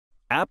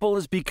Apple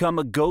has become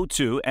a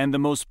go-to and the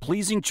most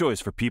pleasing choice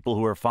for people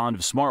who are fond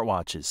of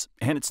smartwatches,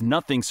 and it's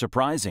nothing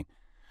surprising.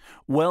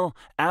 Well,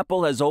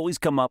 Apple has always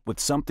come up with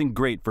something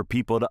great for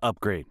people to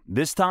upgrade.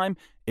 This time,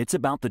 it's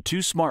about the two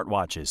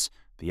smartwatches,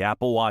 the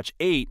Apple Watch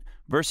 8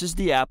 versus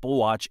the Apple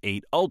Watch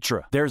 8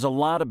 Ultra. There's a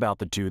lot about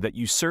the two that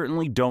you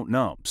certainly don't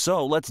know,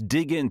 so let's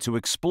dig in to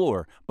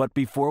explore. But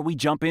before we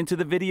jump into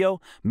the video,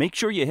 make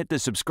sure you hit the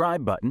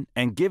subscribe button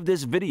and give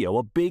this video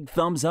a big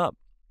thumbs up.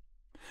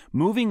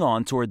 Moving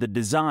on toward the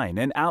design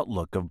and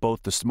outlook of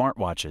both the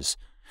smartwatches.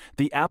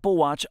 The Apple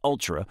Watch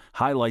Ultra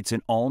highlights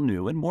an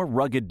all-new and more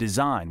rugged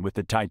design with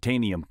the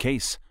titanium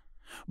case.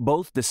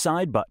 Both the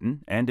side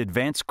button and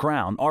advanced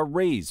crown are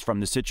raised from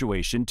the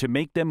situation to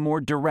make them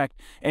more direct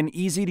and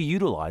easy to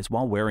utilize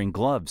while wearing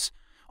gloves.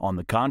 On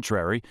the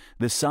contrary,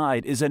 the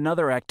side is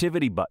another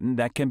activity button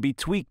that can be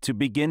tweaked to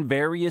begin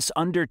various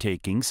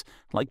undertakings,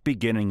 like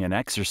beginning an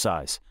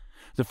exercise.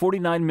 The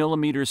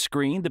 49mm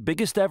screen, the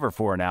biggest ever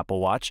for an Apple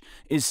Watch,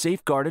 is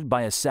safeguarded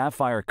by a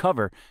sapphire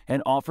cover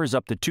and offers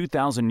up to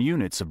 2,000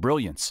 units of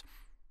brilliance.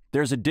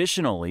 There's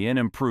additionally an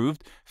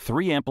improved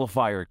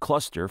 3-amplifier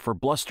cluster for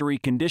blustery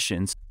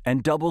conditions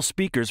and double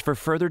speakers for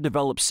further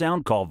developed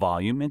sound call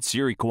volume and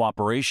Siri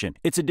cooperation.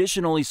 It's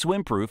additionally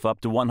swim-proof up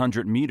to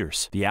 100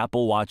 meters. The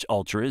Apple Watch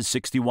Ultra is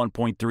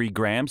 61.3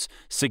 grams,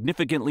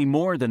 significantly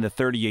more than the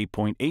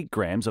 38.8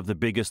 grams of the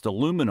biggest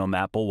aluminum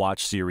Apple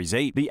Watch Series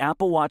 8. The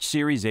Apple Watch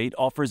Series 8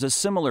 offers a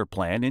similar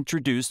plan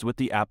introduced with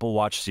the Apple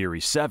Watch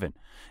Series 7.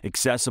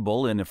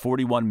 Accessible in a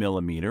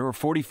 41mm or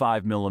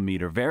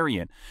 45mm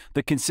variant,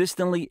 the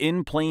consistently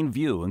in plain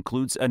view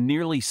includes a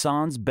nearly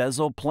sans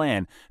bezel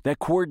plan that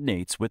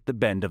coordinates with the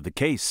bend of the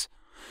case.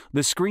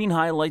 The screen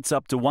highlights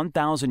up to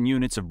 1,000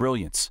 units of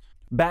brilliance.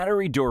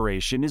 Battery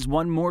duration is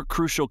one more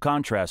crucial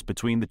contrast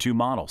between the two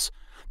models.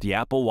 The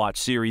Apple Watch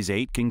Series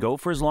 8 can go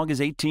for as long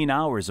as 18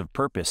 hours of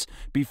purpose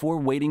before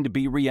waiting to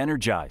be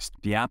re-energized.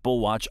 The Apple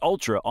Watch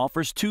Ultra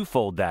offers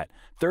twofold that,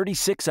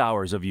 36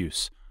 hours of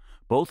use.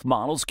 Both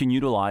models can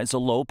utilize a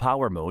low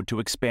power mode to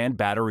expand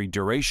battery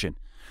duration.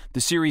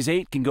 The Series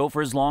 8 can go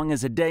for as long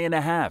as a day and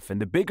a half, and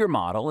the bigger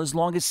model as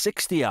long as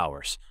 60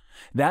 hours.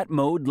 That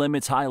mode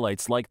limits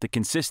highlights like the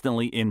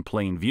consistently in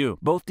plain view.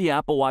 Both the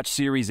Apple Watch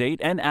Series 8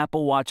 and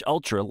Apple Watch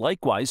Ultra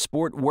likewise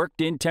sport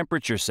worked-in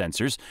temperature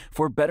sensors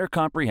for better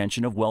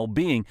comprehension of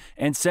well-being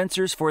and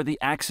sensors for the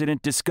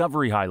accident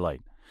discovery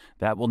highlight.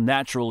 That will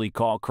naturally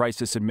call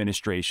crisis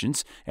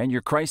administrations and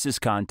your crisis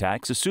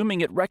contacts, assuming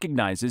it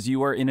recognizes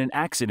you are in an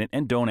accident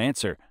and don't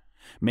answer.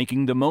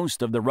 Making the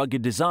most of the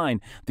rugged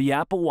design, the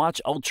Apple Watch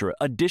Ultra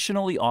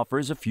additionally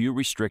offers a few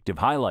restrictive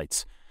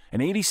highlights.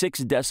 An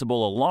 86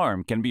 decibel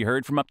alarm can be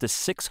heard from up to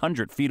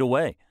 600 feet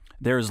away.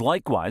 There is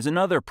likewise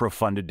another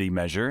profundity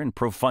measure and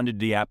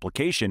profundity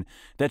application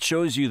that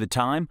shows you the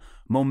time,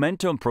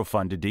 momentum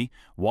profundity,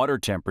 water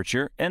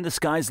temperature, and the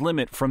sky's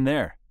limit from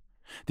there.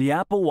 The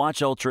Apple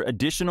Watch Ultra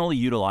additionally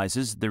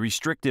utilizes the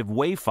restrictive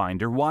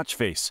Wayfinder watch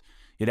face.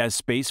 It has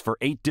space for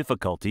 8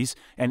 difficulties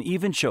and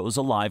even shows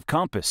a live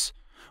compass.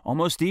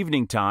 Almost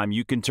evening time,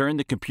 you can turn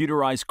the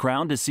computerized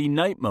crown to see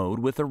night mode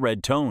with a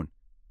red tone.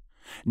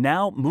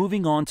 Now,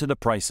 moving on to the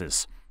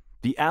prices.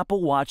 The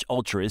Apple Watch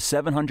Ultra is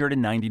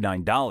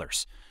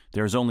 $799.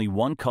 There's only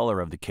one color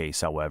of the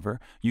case, however.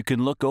 You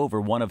can look over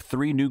one of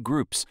 3 new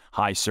groups: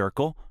 High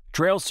Circle,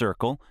 Trail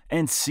Circle,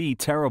 and Sea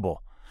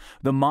Terrible.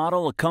 The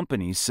model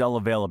accompanies cell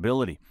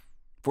availability.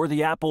 For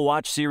the Apple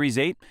Watch Series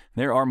 8,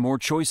 there are more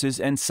choices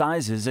and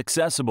sizes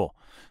accessible.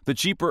 The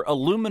cheaper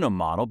aluminum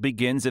model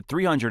begins at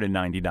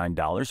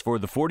 $399 for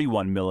the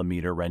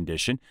 41mm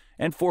rendition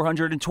and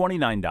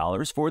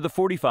 $429 for the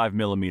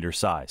 45mm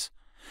size.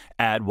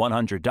 Add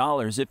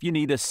 $100 if you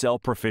need a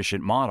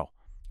cell-proficient model.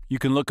 You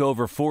can look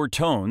over 4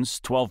 tones: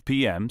 12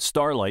 PM,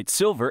 Starlight,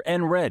 Silver,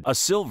 and Red. A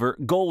silver,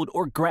 gold,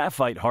 or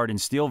graphite hardened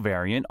steel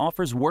variant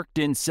offers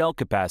worked-in cell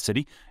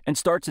capacity and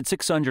starts at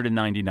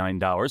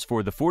 $699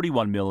 for the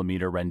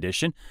 41mm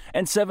rendition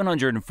and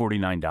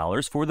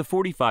 $749 for the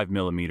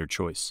 45mm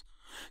choice.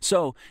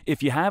 So,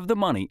 if you have the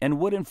money and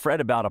wouldn't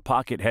fret about a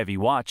pocket-heavy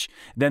watch,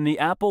 then the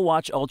Apple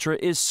Watch Ultra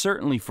is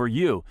certainly for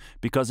you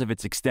because of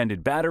its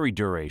extended battery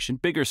duration,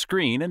 bigger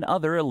screen, and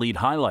other elite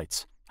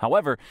highlights.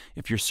 However,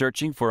 if you're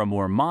searching for a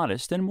more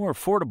modest and more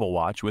affordable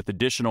watch with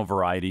additional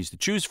varieties to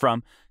choose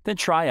from, then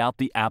try out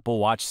the Apple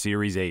Watch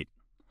Series 8.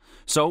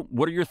 So,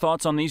 what are your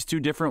thoughts on these two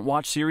different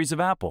watch series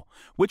of Apple?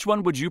 Which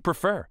one would you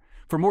prefer?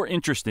 For more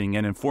interesting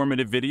and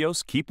informative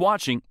videos, keep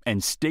watching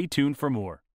and stay tuned for more.